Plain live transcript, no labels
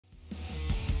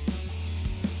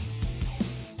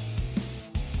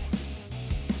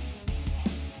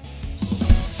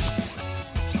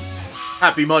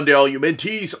Happy Monday, all you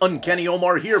minties! Uncanny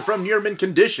Omar here from Near Mint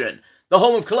Condition, the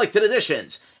home of collected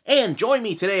editions. And join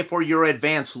me today for your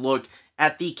advanced look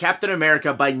at the Captain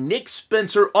America by Nick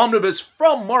Spencer Omnibus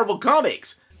from Marvel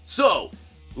Comics. So,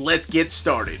 let's get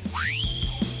started.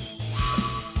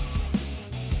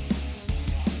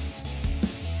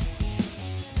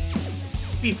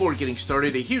 Before getting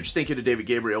started, a huge thank you to David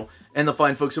Gabriel and the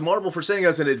fine folks at Marvel for sending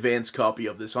us an advanced copy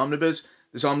of this omnibus.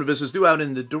 This omnibus is due out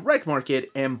in the direct market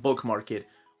and book market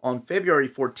on February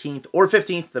 14th or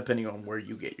 15th, depending on where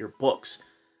you get your books.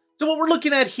 So what we're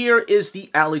looking at here is the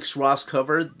Alex Ross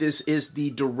cover. This is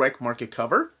the direct market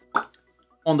cover.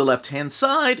 On the left-hand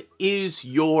side is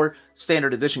your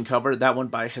standard edition cover, that one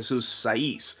by Jesus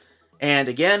Saiz. And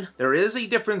again, there is a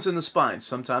difference in the spines.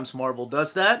 Sometimes Marvel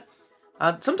does that.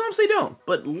 Sometimes they don't,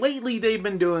 but lately they've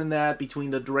been doing that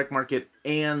between the direct market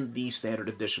and the standard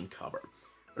edition cover.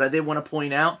 But I did want to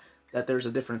point out that there's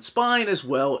a different spine as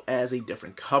well as a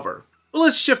different cover. But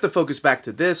let's shift the focus back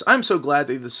to this. I'm so glad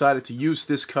they decided to use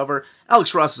this cover.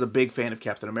 Alex Ross is a big fan of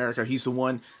Captain America. He's the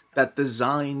one that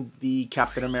designed the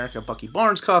Captain America Bucky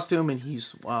Barnes costume, and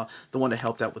he's the one that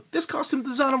helped out with this costume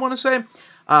design, I want to say.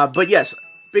 But yes,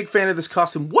 big fan of this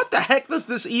costume. What the heck does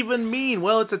this even mean?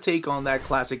 Well, it's a take on that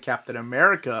classic Captain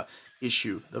America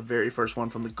issue, the very first one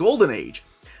from the Golden Age.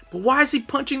 But why is he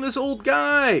punching this old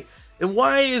guy? And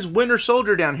why is Winter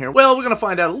Soldier down here? Well, we're going to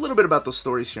find out a little bit about those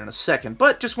stories here in a second,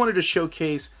 but just wanted to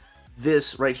showcase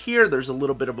this right here. There's a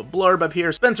little bit of a blurb up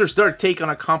here. Spencer's dark take on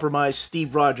a compromised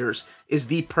Steve Rogers is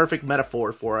the perfect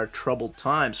metaphor for our troubled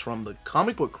times from the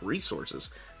comic book resources.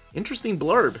 Interesting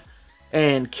blurb.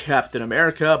 And Captain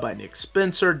America by Nick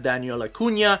Spencer, Daniel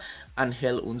Acuna,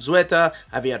 Angel Unzueta,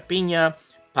 Javier Pina,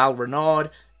 Paul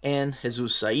Renaud, and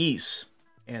Jesus Saiz.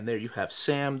 And there you have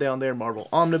Sam down there, Marvel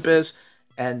Omnibus.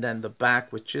 And then the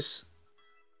back with just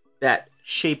that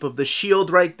shape of the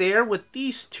shield right there with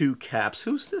these two caps.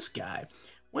 Who's this guy?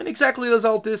 When exactly does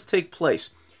all this take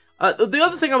place? The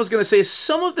other thing I was going to say is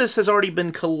some of this has already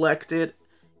been collected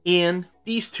in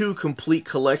these two complete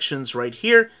collections right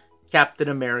here. Captain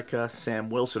America, Sam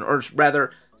Wilson. Or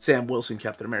rather, Sam Wilson,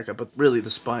 Captain America. But really the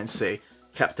spines say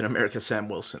Captain America, Sam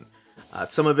Wilson.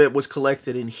 Some of it was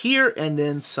collected in here, and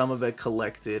then some of it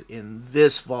collected in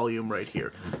this volume right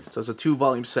here. So it's a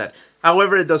 2-volume set.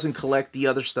 However, it doesn't collect the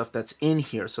other stuff that's in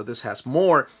here, so this has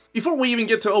more. Before we even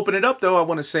get to open it up, though, I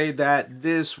want to say that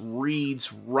this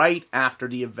reads right after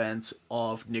the events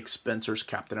of Nick Spencer's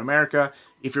Captain America,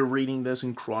 if you're reading this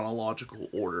in chronological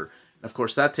order. And of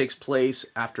course, that takes place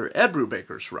after Ed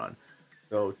Brubaker's run.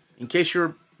 So, in case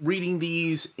you're reading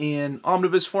these in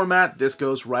omnibus format, this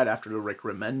goes right after the Rick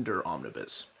Remender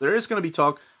omnibus. There is going to be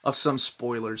talk of some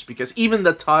spoilers, because even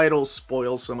the title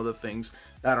spoils some of the things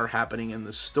that are happening in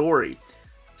the story.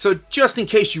 So just in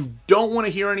case you don't want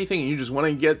to hear anything and you just want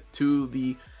to get to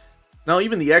the... No,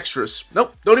 even the extras.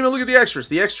 Nope, don't even look at the extras.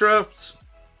 The extras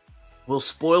will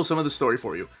spoil some of the story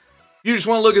for you. You just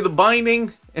want to look at the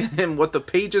binding and what the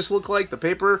pages look like, the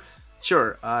paper.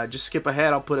 Sure, just skip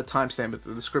ahead. I'll put a timestamp at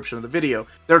the description of the video.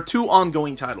 There are 2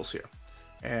 ongoing titles here.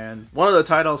 And one of the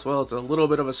titles, well, it's a little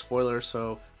bit of a spoiler.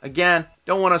 So, again,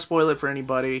 don't want to spoil it for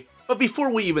anybody. But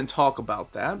before we even talk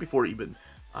about that, before even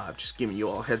just giving you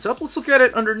all a heads up, let's look at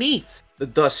it underneath the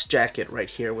dust jacket right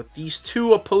here with these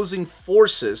 2 opposing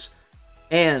forces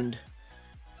and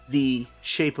the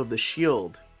shape of the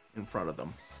shield in front of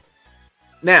them.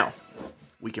 Now,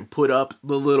 we can put up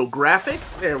the little graphic.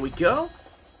 There we go.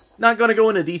 Not going to go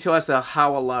into detail as to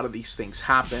how a lot of these things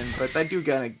happen, but I do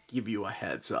kind of give you a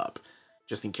heads up,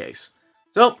 just in case.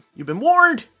 So, you've been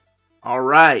warned!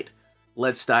 Alright,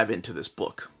 let's dive into this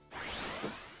book.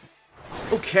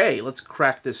 Okay, let's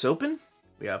crack this open.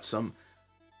 We have some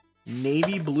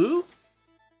navy blue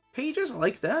pages, I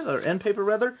like that, or end paper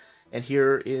rather. And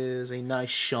here is a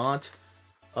nice shot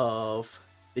of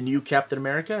the new Captain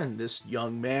America and this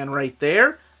young man right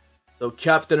there. So,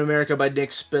 Captain America by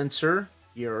Nick Spencer.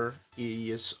 Here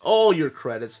is all your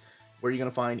credits, where you're going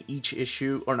to find each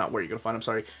issue, or not where you're going to find, I'm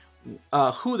sorry,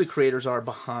 who the creators are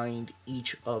behind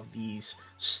each of these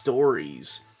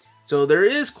stories. So there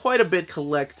is quite a bit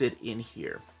collected in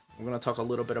here. We're going to talk a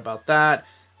little bit about that,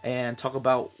 and talk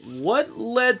about what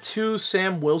led to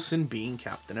Sam Wilson being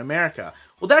Captain America.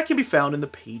 Well, that can be found in the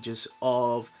pages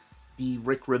of the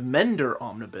Rick Remender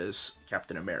Omnibus,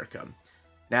 Captain America.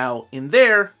 Now, in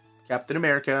there, Captain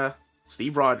America,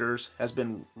 Steve Rogers, has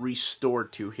been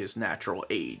restored to his natural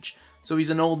age. So he's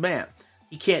an old man.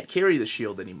 He can't carry the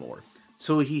shield anymore.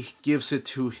 So he gives it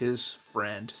to his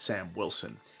friend, Sam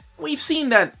Wilson. We've seen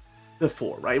that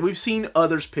before, right? We've seen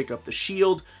others pick up the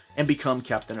shield and become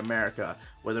Captain America,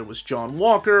 whether it was John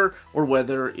Walker or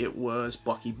whether it was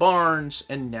Bucky Barnes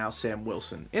and now Sam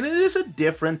Wilson. And it is a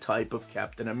different type of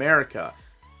Captain America.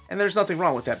 And there's nothing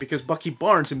wrong with that because Bucky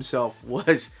Barnes himself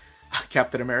was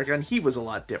Captain America and he was a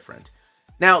lot different.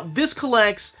 Now, this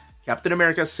collects Captain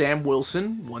America Sam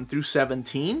Wilson 1 through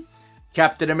 17,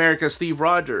 Captain America Steve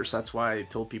Rogers. That's why I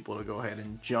told people to go ahead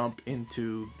and jump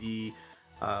into the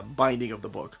binding of the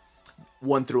book.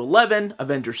 1 through 11,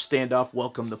 Avengers Standoff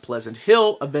Welcome to Pleasant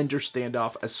Hill, Avengers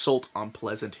Standoff Assault on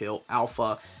Pleasant Hill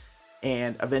Alpha,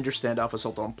 and Avengers Standoff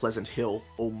Assault on Pleasant Hill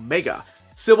Omega.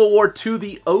 Civil War 2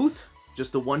 The Oath,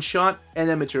 just the one shot, and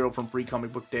then material from Free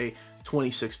Comic Book Day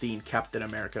 2016 Captain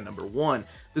America #1.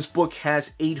 This book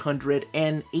has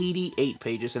 888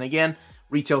 pages, and again,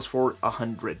 retails for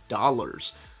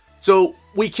 $100. So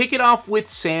we kick it off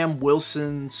with Sam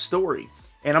Wilson's story,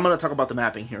 and I'm going to talk about the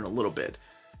mapping here in a little bit.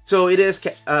 So it is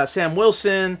Sam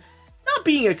Wilson not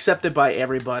being accepted by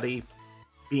everybody,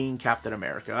 being Captain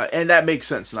America, and that makes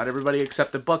sense. Not everybody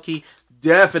accepted Bucky.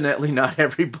 Definitely not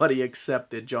everybody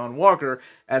accepted John Walker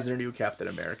as their new Captain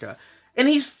America. And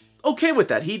he's okay with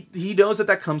that. He knows that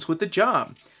that comes with the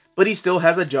job, but he still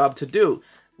has a job to do.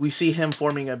 We see him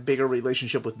forming a bigger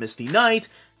relationship with Misty Knight.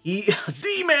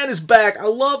 D-Man is back. I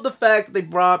love the fact they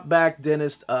brought back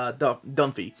Dennis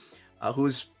Dunphy,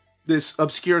 who's this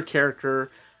obscure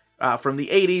character from the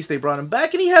 80s. They brought him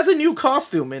back, and he has a new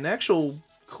costume, an actual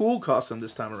cool costume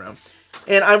this time around.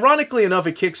 And ironically enough,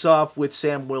 it kicks off with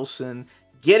Sam Wilson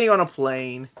getting on a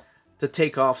plane to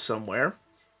take off somewhere.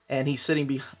 And he's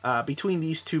sitting between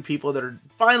these two people that are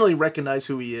finally recognize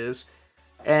who he is.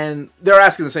 And they're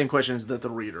asking the same questions that the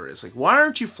reader is. Like, why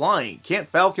aren't you flying? Can't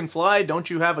Falcon fly? Don't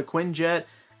you have a Quinjet?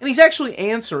 And he's actually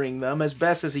answering them as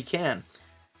best as he can.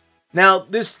 Now,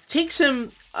 this takes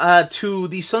him to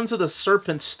the Sons of the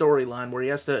Serpent storyline, where he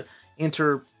has to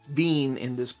intervene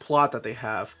in this plot that they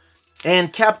have.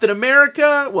 And Captain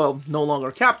America, well, no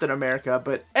longer Captain America,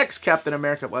 but ex-Captain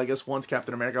America, well, I guess once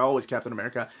Captain America, always Captain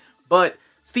America, but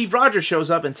Steve Rogers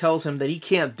shows up and tells him that he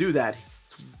can't do that.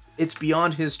 It's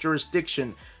beyond his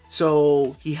jurisdiction,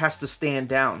 so he has to stand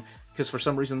down, because for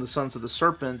some reason the Sons of the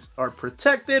Serpent are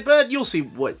protected, but you'll see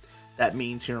what that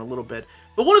means here in a little bit.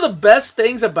 But one of the best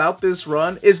things about this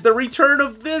run is the return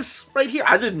of this right here.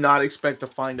 I did not expect to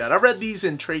find that. I read these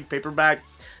in trade paperback,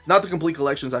 not the complete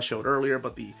collections I showed earlier,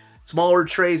 but the smaller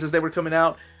trades as they were coming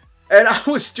out, and I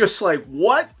was just like,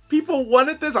 what? People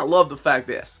wanted this? I love the fact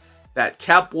that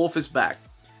Cap Wolf is back.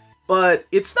 But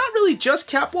it's not really just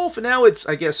Cap Wolf, and now it's,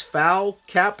 I guess, Foul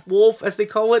Cap Wolf, as they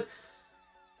call it.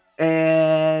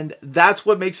 And that's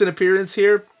what makes an appearance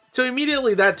here. So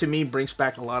immediately that, to me, brings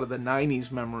back a lot of the 90s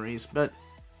memories. But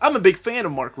I'm a big fan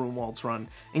of Mark Gruenwald's run.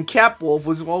 And Cap Wolf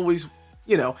was always,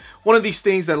 you know, one of these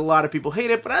things that a lot of people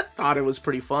hated, but I thought it was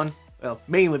pretty fun. Well,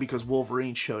 mainly because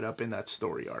Wolverine showed up in that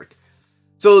story arc.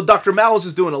 So Dr. Malice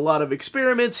is doing a lot of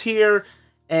experiments here,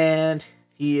 and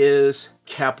he is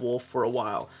Cap Wolf for a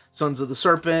while. Sons of the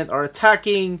Serpent are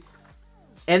attacking,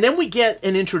 and then we get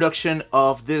an introduction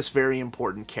of this very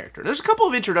important character. There's a couple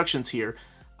of introductions here.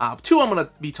 Two I'm going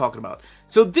to be talking about.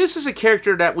 So this is a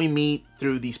character that we meet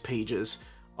through these pages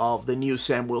of the new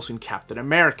Sam Wilson Captain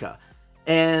America.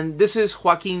 And this is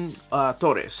Joaquin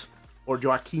Torres, or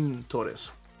Joaquin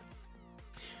Torres,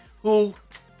 who,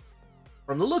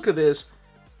 from the look of this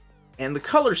and the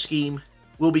color scheme,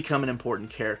 will become an important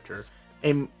character,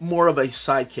 and more of a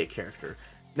sidekick character.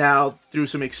 Now, through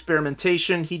some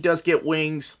experimentation, he does get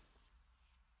wings,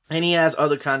 and he has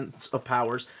other kinds of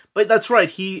powers. But that's right,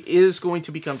 he is going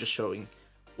to become, just showing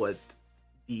what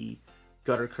the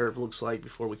gutter curve looks like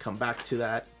before we come back to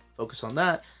that, focus on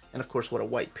that, and of course what a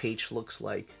white page looks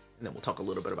like, and then we'll talk a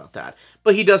little bit about that.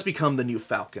 But he does become the new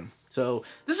Falcon. So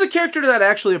this is a character that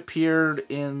actually appeared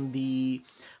in the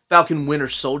Falcon Winter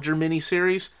Soldier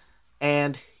miniseries,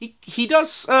 and he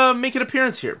does make an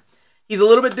appearance here. He's a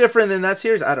little bit different in that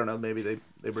series. I don't know, maybe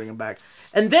they bring him back.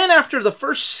 And then after the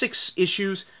first 6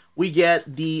 issues, we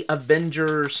get the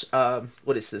Avengers,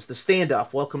 what is this? The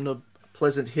Standoff, Welcome to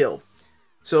Pleasant Hill.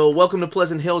 So Welcome to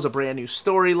Pleasant Hill is a brand new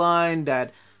storyline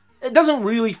that it doesn't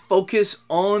really focus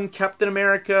on Captain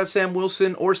America, Sam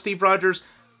Wilson, or Steve Rogers,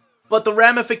 but the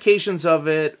ramifications of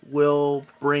it will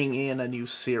bring in a new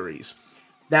series.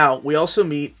 Now, we also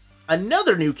meet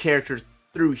another new character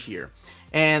through here.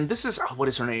 And this is, what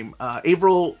is her name?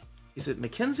 Avril, is it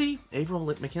Mackenzie? Avril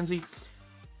Mackenzie?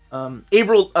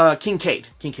 Avril Kincaid.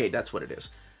 Kincaid, that's what it is.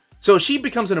 So she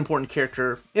becomes an important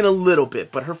character in a little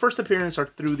bit, but her first appearance are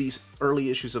through these early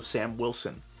issues of Sam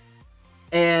Wilson.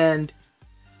 And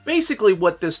basically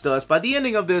what this does, by the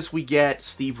ending of this, we get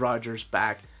Steve Rogers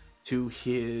back to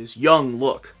his young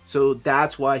look. So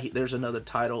that's why there's another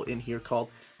title in here called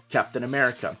Captain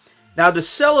America. Now, to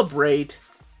celebrate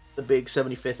the big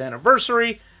 75th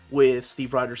anniversary with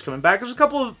Steve Rogers coming back, there's a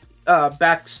couple of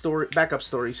backup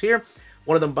stories here.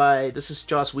 One of them by, this is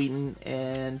Joss Whedon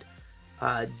and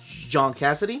John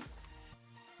Cassidy.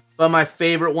 But my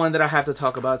favorite one that I have to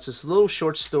talk about is this little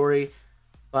short story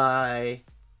by,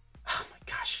 oh my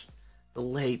gosh, the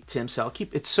late Tim Sale.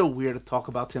 It's so weird to talk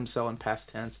about Tim Sale in past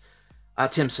tense.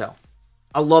 Tim Sale.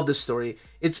 I love this story.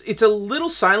 It's a little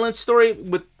silent story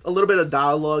with a little bit of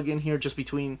dialogue in here just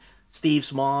between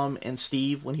Steve's mom and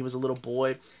Steve when he was a little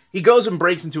boy. He goes and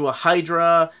breaks into a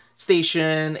Hydra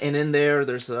station, and in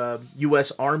there's a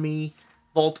U.S. Army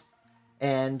vault,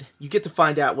 and you get to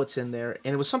find out what's in there.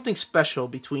 And it was something special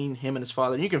between him and his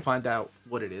father, and you can find out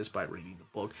what it is by reading the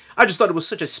book. I just thought it was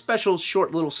such a special,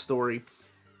 short little story,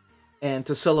 and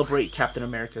to celebrate Captain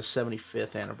America's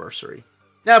 75th anniversary.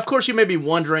 Now, of course, you may be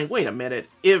wondering, wait a minute,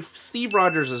 if Steve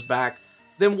Rogers is back,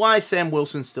 then why is Sam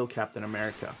Wilson still Captain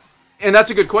America? And that's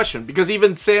a good question, because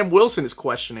even Sam Wilson is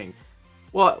questioning,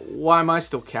 well, why am I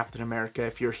still Captain America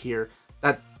if you're here?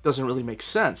 That doesn't really make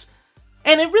sense.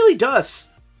 And it really does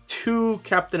to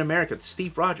Captain America, to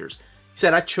Steve Rogers. He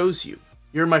said, I chose you.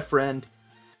 You're my friend,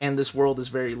 and this world is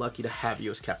very lucky to have you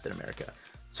as Captain America.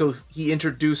 So he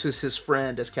introduces his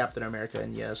friend as Captain America,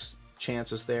 and yes,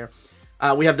 Chance is there.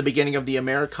 We have the beginning of the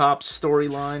AmeriCops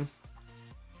storyline,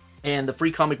 and the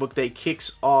Free Comic Book Day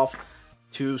kicks off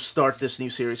to start this new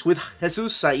series with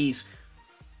Jesus Saiz,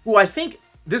 who I think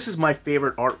this is my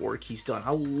favorite artwork he's done.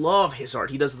 I love his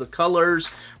art. He does the colors.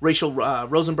 Rachel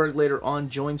Rosenberg later on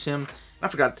joins him. I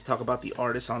forgot to talk about the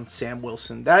artist on Sam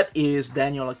Wilson. That is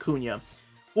Daniel Acuna,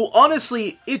 who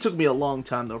honestly, it took me a long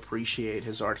time to appreciate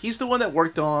his art. He's the one that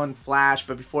worked on Flash,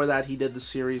 but before that he did the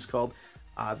series called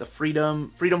the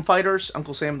Freedom Fighters,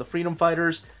 Uncle Sam the Freedom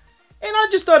Fighters, and I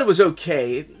just thought it was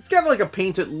okay. It's got like a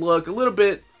painted look, a little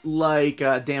bit like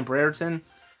Dan Brereton,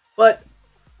 but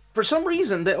for some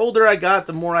reason, the older I got,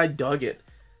 the more I dug it.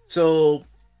 So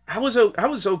I was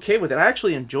okay with it. I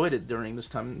actually enjoyed it during this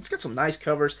time. It's got some nice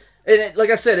covers, and like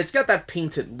I said, it's got that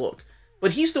painted look.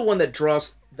 But he's the one that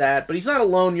draws that. But he's not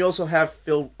alone. You also have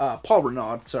Paul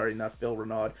Renaud. Sorry, not Phil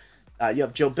Renaud. You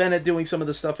have Joe Bennett doing some of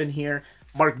the stuff in here.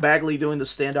 Mark Bagley doing the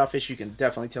standoff issue. You can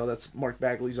definitely tell that's Mark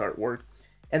Bagley's artwork.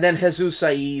 And then Jesus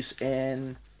Saiz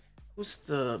and who's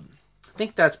the? I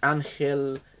think that's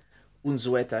Angel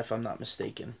Unzueta, if I'm not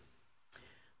mistaken.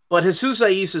 But Jesus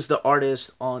Saiz is the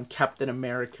artist on Captain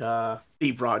America,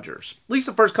 Steve Rogers. At least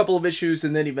the first couple of issues,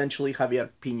 and then eventually Javier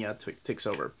Pina takes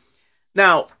over.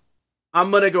 Now,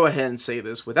 I'm going to go ahead and say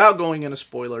this without going into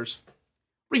spoilers.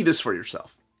 Read this for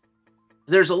yourself.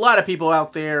 There's a lot of people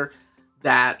out there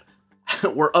that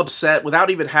were upset without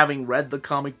even having read the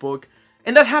comic book.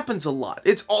 And that happens a lot.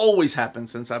 It's always happened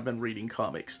since I've been reading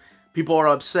comics. People are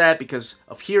upset because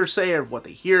of hearsay or what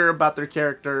they hear about their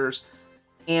characters.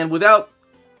 And without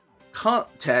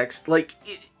context, like,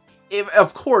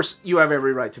 of course, you have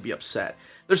every right to be upset.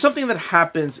 There's something that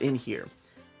happens in here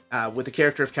with the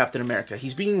character of Captain America.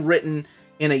 He's being written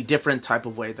in a different type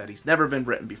of way that he's never been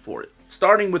written before,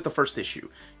 starting with the first issue.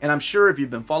 And I'm sure if you've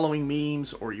been following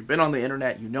memes or you've been on the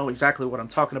internet, you know exactly what I'm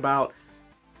talking about.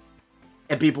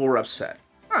 And people were upset.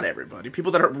 Not everybody.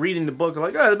 People that are reading the book are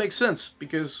like, oh, that makes sense,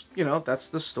 because, you know, that's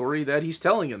the story that he's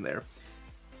telling in there.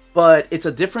 But it's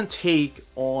a different take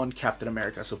on Captain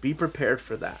America, so be prepared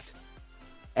for that.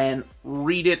 And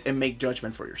read it and make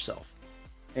judgment for yourself.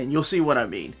 And you'll see what I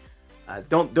mean.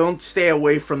 Don't stay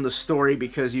away from the story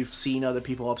because you've seen other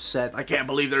people upset. I can't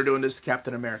believe they're doing this to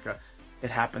Captain America. It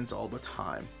happens all the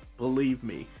time. Believe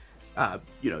me.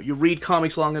 You read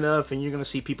comics long enough and you're going to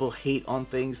see people hate on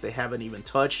things they haven't even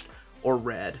touched or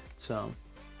read. So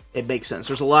it makes sense.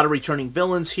 There's a lot of returning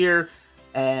villains here.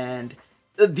 And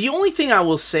the only thing I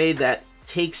will say that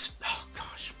takes... Oh,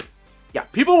 gosh. Yeah,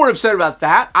 people were upset about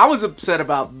that. I was upset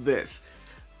about this.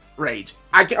 Rage.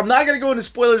 I'm not going to go into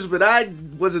spoilers, but I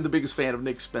wasn't the biggest fan of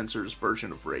Nick Spencer's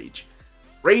version of Rage.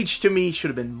 Rage, to me, should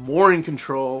have been more in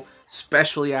control,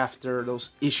 especially after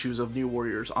those issues of New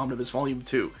Warriors Omnibus Volume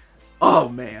 2. Oh,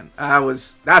 man.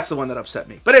 That's the one that upset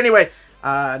me. But anyway,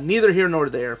 neither here nor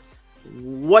there.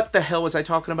 What the hell was I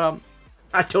talking about?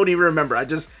 I don't even remember. I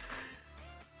just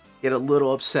get a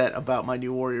little upset about my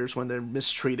New Warriors when they're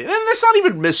mistreated. And it's not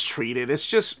even mistreated. It's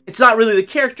just, it's not really the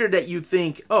character that you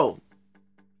think, oh,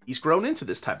 he's grown into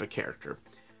this type of character.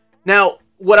 Now,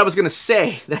 what I was going to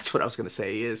say, that's what I was going to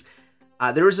say, is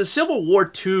there is a Civil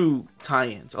War II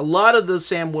tie-ins. A lot of the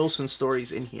Sam Wilson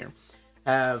stories in here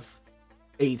have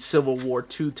a Civil War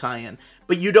II tie-in.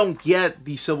 But you don't get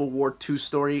the Civil War II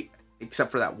story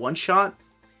except for that one shot.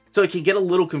 So it can get a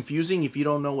little confusing if you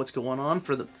don't know what's going on.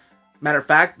 For the matter of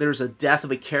fact, there's a death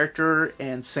of a character,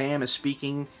 and Sam is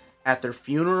speaking at their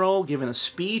funeral, giving a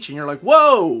speech, and you're like,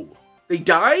 whoa! They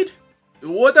died?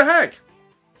 What the heck?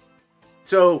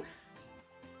 So,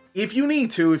 if you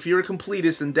need to, if you're a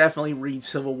completist, then definitely read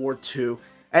Civil War II.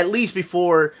 At least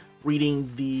before reading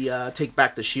the Take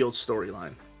Back the Shield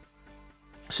storyline.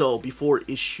 So, before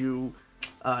issue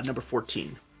number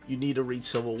 14, you need to read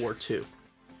Civil War II.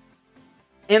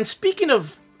 And speaking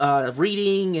of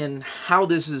reading and how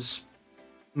this is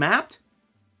mapped,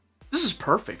 this is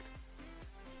perfect.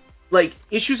 Like,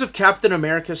 issues of Captain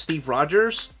America Steve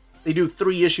Rogers, they do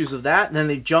 3 issues of that, and then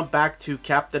they jump back to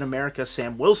Captain America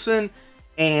Sam Wilson,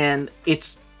 and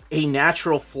it's a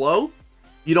natural flow.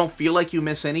 You don't feel like you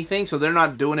miss anything, so they're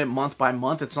not doing it month by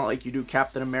month. It's not like you do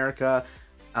Captain America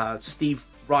Steve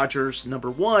Rogers number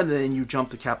 1, and then you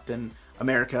jump to Captain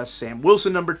America Sam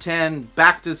Wilson number 10,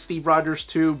 back to Steve Rogers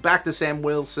 2, back to Sam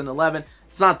Wilson 11.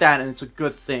 It's not that, and it's a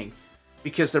good thing,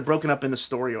 because they're broken up into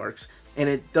story arcs, and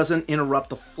it doesn't interrupt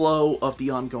the flow of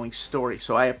the ongoing story.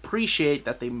 So I appreciate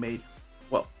that they made,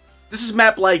 well, this is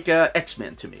mapped like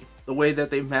X-Men to me. The way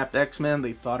that they mapped X-Men,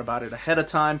 they thought about it ahead of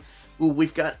time. Ooh,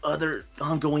 we've got other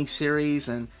ongoing series,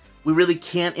 and we really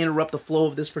can't interrupt the flow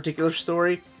of this particular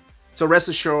story. So rest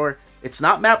assured, it's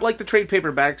not mapped like the trade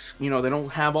paperbacks. You know, they don't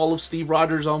have all of Steve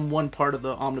Rogers on one part of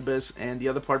the omnibus and the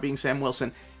other part being Sam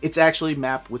Wilson. It's actually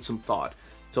mapped with some thought.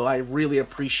 So I really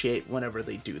appreciate whenever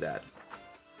they do that.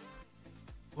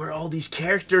 Where are all these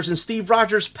characters in Steve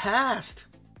Rogers' past?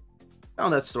 I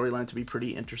found that storyline to be pretty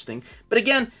interesting. But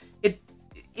again, it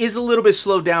is a little bit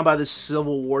slowed down by the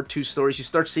Civil War II stories. You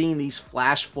start seeing these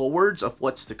flash forwards of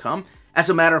what's to come. As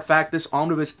a matter of fact, this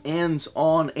omnibus ends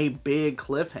on a big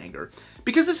cliffhanger.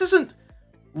 Because this isn't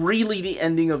really the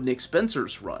ending of Nick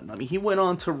Spencer's run. I mean, he went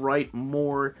on to write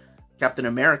more Captain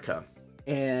America.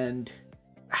 And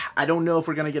I don't know if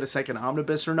we're going to get a second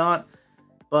omnibus or not.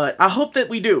 But I hope that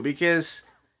we do, because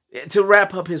to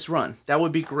wrap up his run, that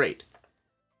would be great.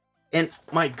 And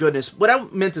my goodness, what I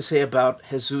meant to say about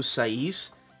Jesus Saiz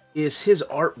is his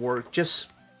artwork just,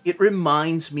 it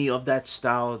reminds me of that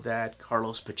style that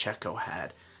Carlos Pacheco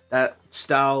had. That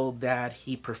style that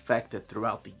he perfected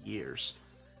throughout the years.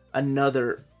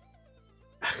 Another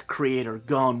creator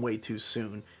gone way too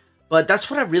soon. But that's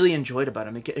what I really enjoyed about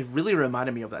him. It really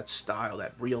reminded me of that style,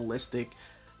 that realistic,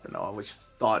 I don't know, I always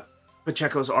thought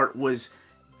Pacheco's art was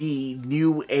the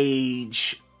new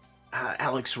age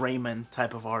Alex Raymond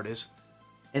type of artist.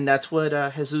 And that's what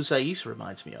Jesus Saiz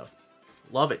reminds me of.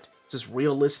 Love it. It's this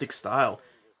realistic style.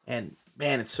 And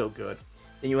man, it's so good.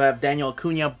 Then you have Daniel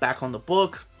Acuna back on the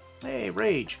book. Hey,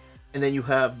 Rage. And then you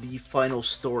have the final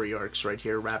story arcs right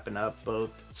here, wrapping up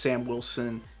both Sam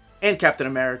Wilson and Captain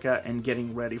America and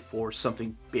getting ready for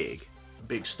something big. A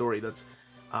big story that's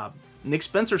Nick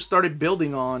Spencer started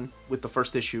building on with the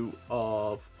first issue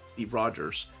of Steve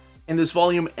Rogers. And this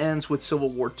volume ends with Civil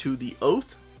War II, The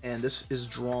Oath. And this is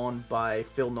drawn by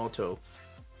Phil Noto.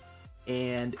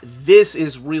 And this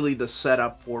is really the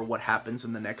setup for what happens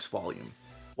in the next volume.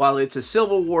 While it's a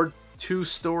Civil War II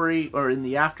story, or in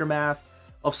the aftermath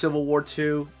of Civil War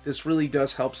II, this really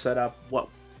does help set up what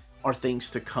are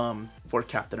things to come for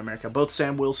Captain America, both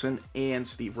Sam Wilson and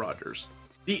Steve Rogers.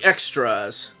 The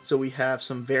extras. So we have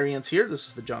some variants here. This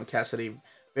is the John Cassaday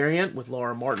variant with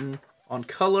Laura Martin on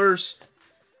colors.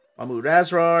 Mahmoud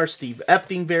Asrar, Steve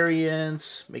Epting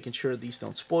variants, making sure these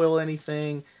don't spoil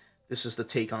anything. This is the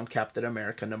take on Captain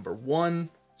America #1.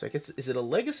 So I guess, is it a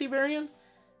legacy variant?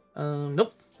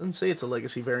 Nope, doesn't say it's a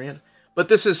legacy variant. But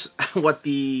this is what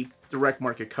the direct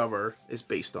market cover is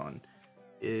based on.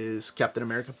 Is Captain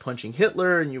America punching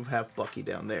Hitler, and you have Bucky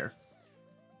down there.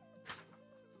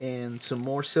 And some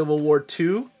more Civil War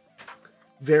II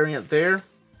variant there.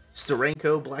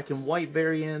 Steranko black and white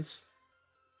variants.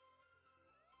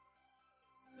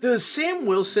 Does Sam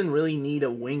Wilson really need a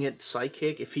winged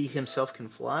sidekick if he himself can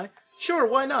fly? Sure,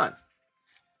 why not?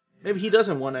 Maybe he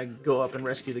doesn't want to go up and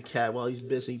rescue the cat while he's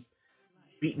busy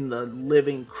beating the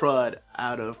living crud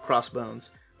out of Crossbones.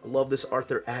 I love this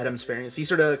Arthur Adams variant.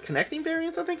 These are the connecting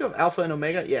variants, I think, of Alpha and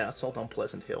Omega. Yeah, Assault on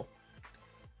Pleasant Hill.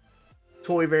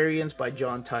 Toy variants by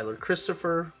John Tyler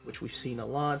Christopher, which we've seen a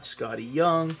lot. Scotty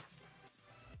Young.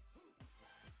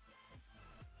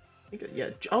 Yeah.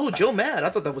 Oh, Joe Mad. I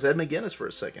thought that was Ed McGuinness for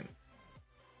a second.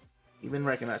 Even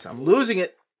recognize. I'm losing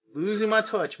it. Losing my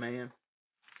touch, man.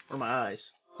 Or my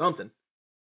eyes. Something.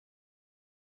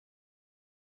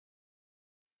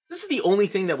 This is the only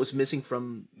thing that was missing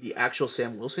from the actual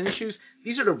Sam Wilson issues.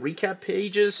 These are the recap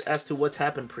pages as to what's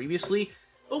happened previously.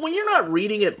 But when you're not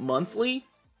reading it monthly,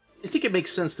 I think it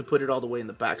makes sense to put it all the way in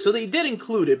the back. So they did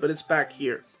include it, but it's back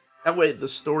here. That way the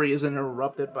story isn't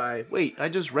interrupted by, wait, I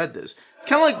just read this. It's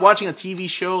kind of like watching a TV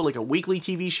show, like a weekly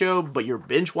TV show, but you're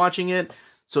binge watching it.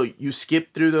 So you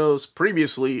skip through those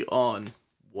previously on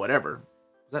whatever.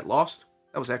 Was that Lost?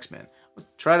 That was X-Men. Let's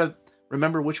try to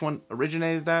remember which one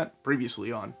originated that.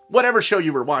 Previously on whatever show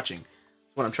you were watching.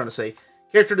 That's what I'm trying to say.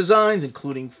 Character designs,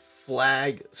 including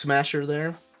Flag Smasher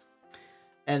there.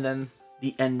 And then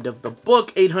the end of the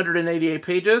book, 888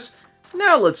 pages.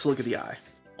 Now let's look at the eye.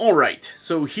 Alright,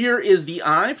 so here is the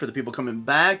eye for the people coming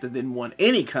back that didn't want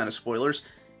any kind of spoilers.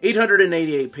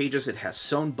 888 pages, it has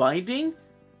sewn binding.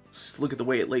 Let's look at the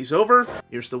way it lays over.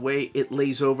 Here's the way it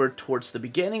lays over towards the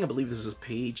beginning. I believe this is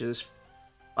pages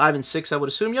 5 and 6, I would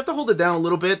assume. You have to hold it down a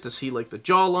little bit to see like the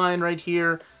jawline right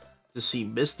here, to see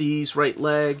Misty's right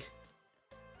leg,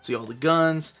 see all the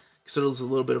guns. So there's a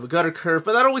little bit of a gutter curve,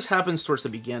 but that always happens towards the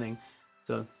beginning.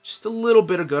 So just a little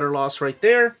bit of gutter loss right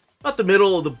there. About the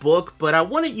middle of the book, but I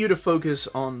wanted you to focus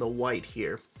on the white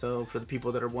here. So for the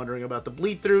people that are wondering about the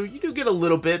bleed through, you do get a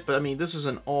little bit, but I mean, this is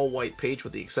an all white page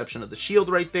with the exception of the shield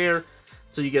right there.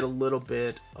 So you get a little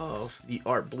bit of the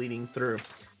art bleeding through.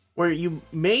 Where you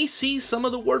may see some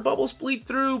of the word bubbles bleed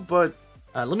through, but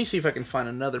let me see if I can find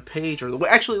another page. Or the way,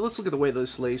 actually, let's look at the way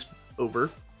this lays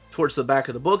over towards the back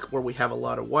of the book, where we have a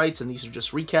lot of whites, and these are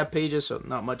just recap pages, so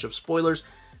not much of spoilers.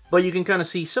 But you can kind of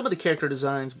see some of the character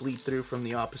designs bleed through from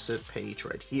the opposite page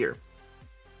right here.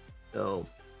 So,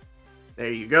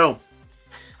 there you go.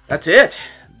 That's it.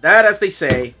 That, as they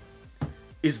say,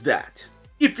 is that.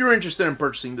 If you're interested in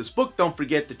purchasing this book, don't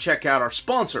forget to check out our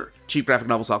sponsor,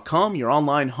 cheapgraphicnovels.com, your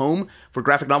online home for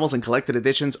graphic novels and collected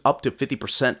editions up to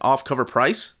 50% off cover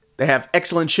price. They have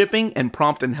excellent shipping and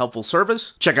prompt and helpful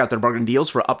service. Check out their bargain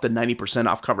deals for up to 90%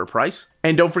 off cover price.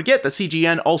 And don't forget that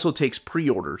CGN also takes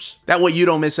pre-orders. That way you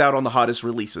don't miss out on the hottest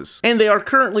releases. And they are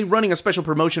currently running a special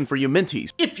promotion for you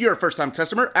Minties. If you're a first-time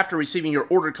customer, after receiving your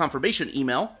order confirmation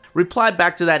email, reply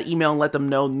back to that email and let them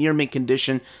know Near Mint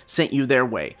Condition sent you their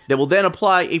way. They will then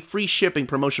apply a free shipping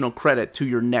promotional credit to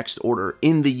your next order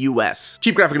in the US.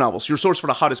 Cheap Graphic Novels, your source for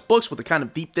the hottest books with the kind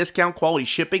of deep discount, quality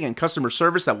shipping, and customer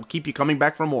service that will keep you coming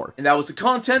back for more. And that was the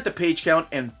content, the page count,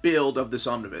 and build of this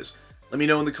omnibus. Let me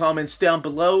know in the comments down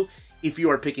below if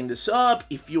you are picking this up,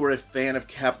 if you are a fan of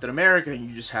Captain America and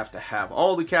you just have to have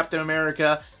all the Captain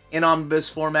America in omnibus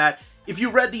format. If you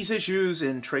read these issues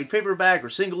in trade paperback or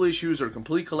single issues or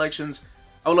complete collections,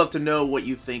 I would love to know what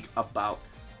you think about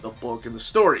the book and the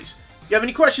stories. If you have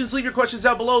any questions, leave your questions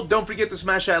down below. Don't forget to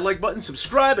smash that like button,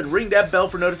 subscribe, and ring that bell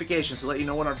for notifications to let you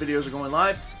know when our videos are going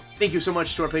live. Thank you so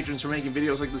much to our patrons for making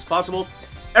videos like this possible.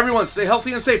 Everyone, stay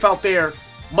healthy and safe out there.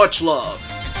 Much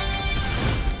love.